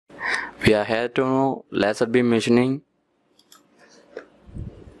We are here to know laser beam machining.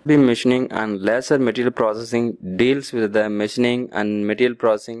 Beam machining and laser material processing deals with the machining and material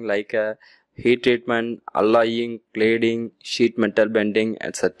processing like heat treatment, alloying, cladding, sheet metal bending,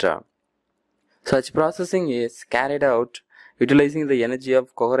 etc. Such processing is carried out utilizing the energy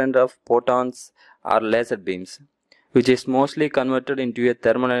of coherent of photons or laser beams, which is mostly converted into a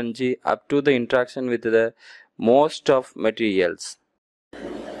thermal energy up to the interaction with the most of materials.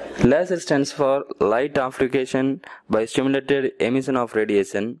 Laser stands for light amplification by stimulated emission of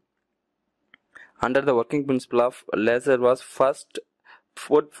radiation. Under the working principle of laser was first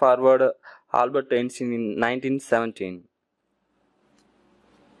put forward Albert Einstein in 1917.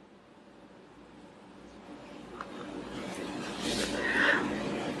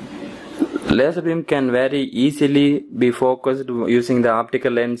 Laser beam can very easily be focused using the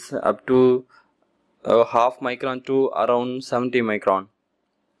optical lens up to half micron to around 70 micron.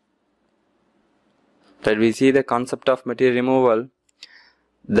 That we see the concept of material removal.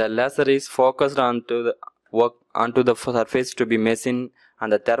 The laser is focused onto the surface to be machined,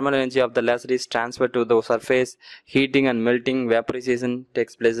 and the thermal energy of the laser is transferred to the surface. Heating and melting, vaporization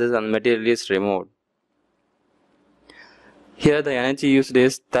takes place, and material is removed. Here the energy used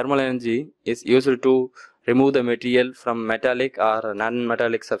is thermal energy is used to remove the material from metallic or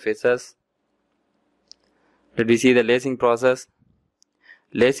non-metallic surfaces. Did we see the lasing process?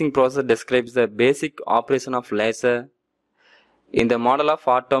 Lasing process describes the basic operation of laser. In the model of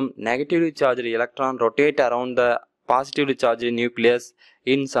atom, negatively charged electron rotate around the positively charged nucleus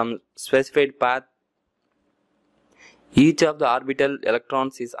in some specified path. Each of the orbital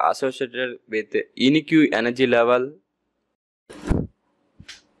electrons is associated with unique energy level.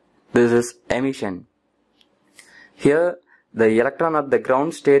 This is emission. Here, the electron at the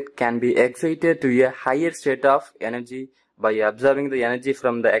ground state can be excited to a higher state of energy by observing the energy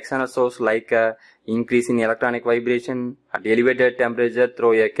from the external source, like increase in electronic vibration at elevated temperature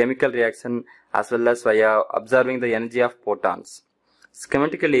through a chemical reaction, as well as via observing the energy of photons.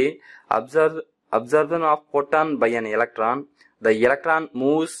 Schematically, observation of photon by an electron, the electron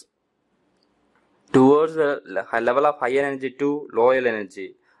moves towards the level of higher energy to lower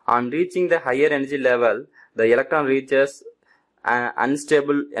energy. On reaching the higher energy level, the electron reaches an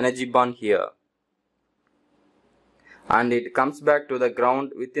unstable energy bond here, and it comes back to the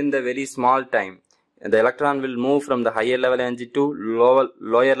ground within the very small time. The electron will move from the higher level energy to lower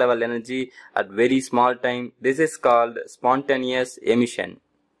level energy at very small time. This is called spontaneous emission.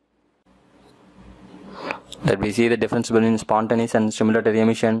 That we see the difference between spontaneous and stimulated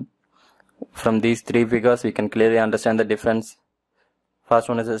emission. From these three figures, we can clearly understand the difference. First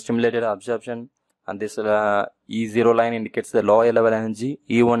one is a stimulated absorption, and this E0 line indicates the lower level energy,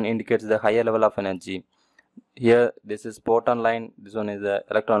 E1 indicates the higher level of energy. Here, this is photon line, this one is the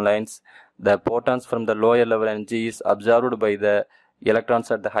electron lines. The photons from the lower level energy is absorbed by the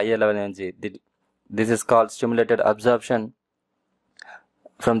electrons at the higher level energy. This is called stimulated absorption.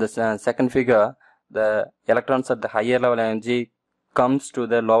 From the second figure, the electrons at the higher level energy comes to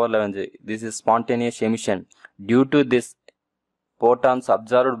the lower level energy. This is spontaneous emission. Due to this photons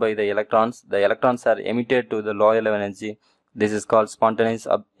absorbed by the electrons are emitted to the lower level energy. This is called spontaneous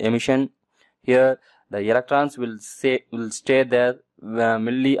emission. Here, the electrons will stay there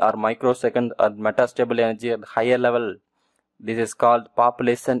milli or microsecond at metastable energy at higher level. This is called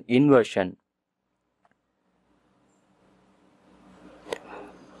population inversion.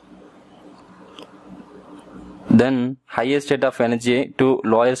 Then higher state of energy to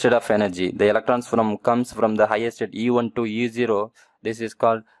lower state of energy. The electrons comes from the higher state E1 to E0. This is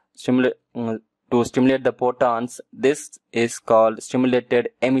called to stimulate the photons. This is called stimulated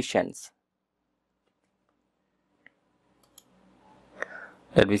emissions.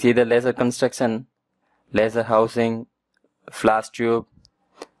 Let we see the laser construction, laser housing, flash tube,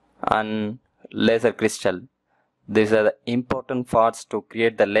 and laser crystal. These are the important parts to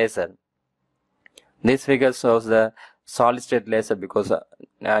create the laser. This figure shows the solid state laser, because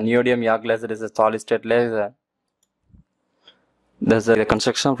neodymium arc laser is a solid state laser. There's a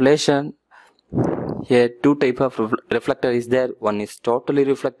construction of laser. Here two type of reflector is there. One is totally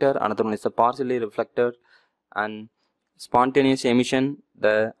reflector, another one is a partially reflector. And spontaneous emission,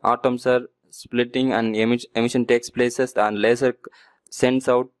 the atoms are splitting and emission takes places, and laser sends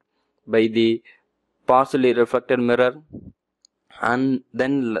out by the partially reflected mirror, and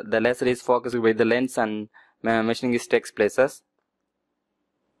then the laser is focused by the lens and machining takes places.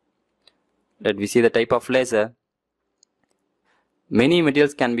 Let we see the type of laser. Many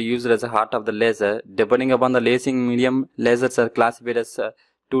materials can be used as a heart of the laser. Depending upon the lasing medium, lasers are classified as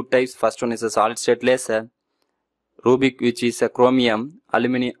two types. First one is a solid state laser. ruby, which is a chromium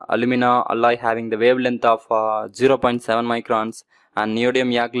alumina alloy having the wavelength of 0.7 microns, and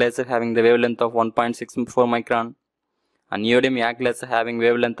neodymium YAG laser having the wavelength of 1.64 micron, and neodymium YAG laser having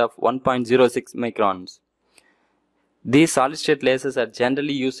wavelength of 1.06 microns. These solid-state lasers are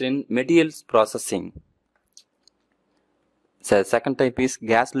generally used in materials processing. So second type is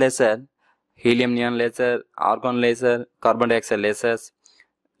gas laser, helium neon laser, argon laser, carbon dioxide lasers.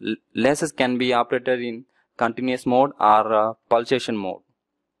 Lasers can be operated in continuous mode or pulsation mode.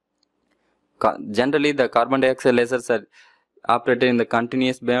 Generally, the carbon dioxide lasers are operated in the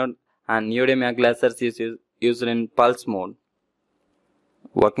continuous mode, and neodymium YAG lasers is used in pulse mode.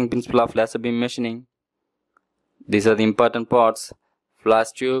 Working principle of laser beam machining. These are the important parts: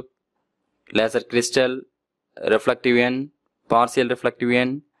 flash tube, laser crystal, reflective end, partial reflective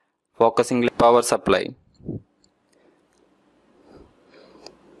end, focusing power supply.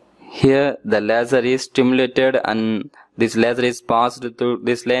 Here the laser is stimulated and this laser is passed through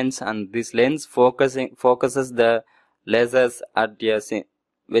this lens, and this lens focuses the lasers at a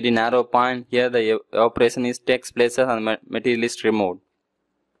very narrow point. Here the operation takes place and material is removed.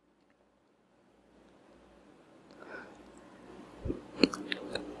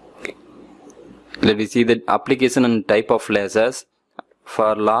 Let me see the application and type of lasers.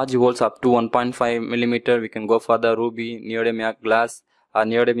 For large holes up to 1.5 mm, we can go for the ruby, neodymium YAG glass, or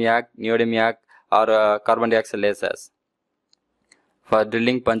neodymium YAG, or carbon dioxide lasers. For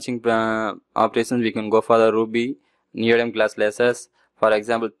drilling, punching operations, we can go for the ruby, neodymium glass lasers. For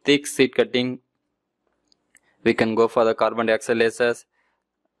example, thick sheet cutting, we can go for the carbon dioxide lasers.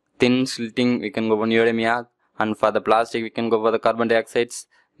 Thin slitting, we can go for neodymium YAG, and for the plastic, we can go for the carbon dioxides.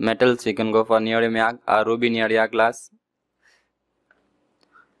 Metals, we can go for neodymium YAG or ruby neodymium YAG glass.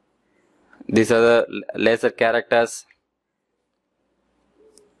 These are the laser characters.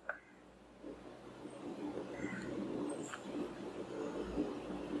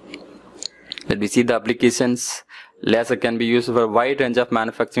 Let me see the applications. Laser can be used for a wide range of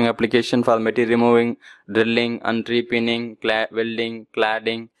manufacturing applications for material removing, drilling, and repinning, welding,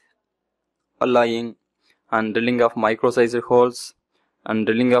 cladding, alloying, and drilling of micro-sized holes. And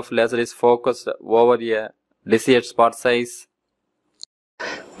drilling of laser is focused over a desired spot size.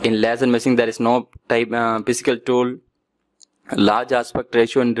 In laser machining, there is no physical tool. Large aspect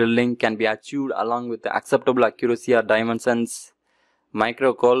ratio in drilling can be achieved along with acceptable accuracy or dimensions.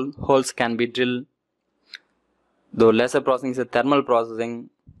 Micro holes can be drilled. Though laser processing is a thermal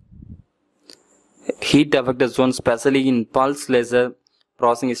processing, heat affected zones, especially in pulse laser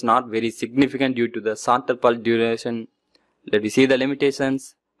processing, is not very significant due to the shorter pulse duration. Let me see the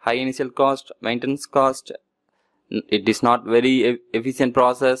limitations. High initial cost, maintenance cost. It is not very efficient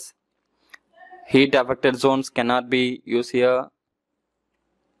process. Heat affected zones cannot be used here.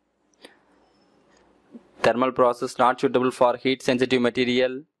 Thermal process not suitable for heat sensitive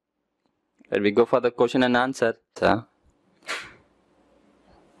material. Let me go for the question and answer.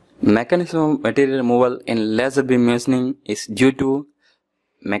 Mechanism of material removal in laser beam machining is due to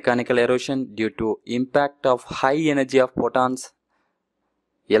mechanical erosion due to impact of high energy of photons,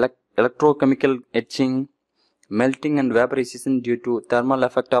 electrochemical etching, melting and vaporization due to thermal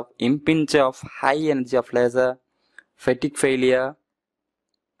effect of impinge of high energy of laser, fatigue failure.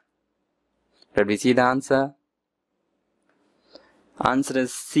 Let me see the answer. Answer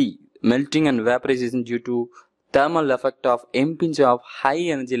is C. Melting and vaporization due to thermal effect of impinge of high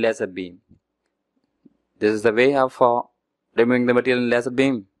energy laser beam. This is the way of removing the material in laser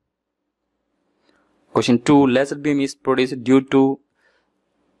beam. Question 2. Laser beam is produced due to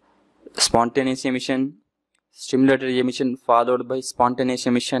spontaneous emission, stimulated emission followed by spontaneous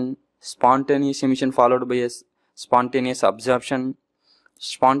emission followed by a spontaneous absorption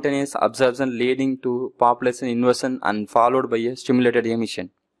leading to population inversion and followed by a stimulated emission.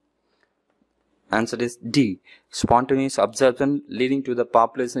 Answer is D. Spontaneous absorption leading to the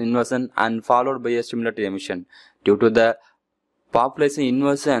population inversion and followed by a stimulated emission. Due to the population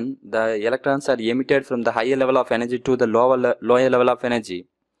inversion, the electrons are emitted from the higher level of energy to the lower level of energy.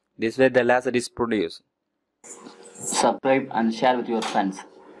 This way the laser is produced. Subscribe and share with your friends.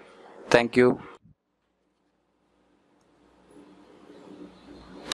 Thank you.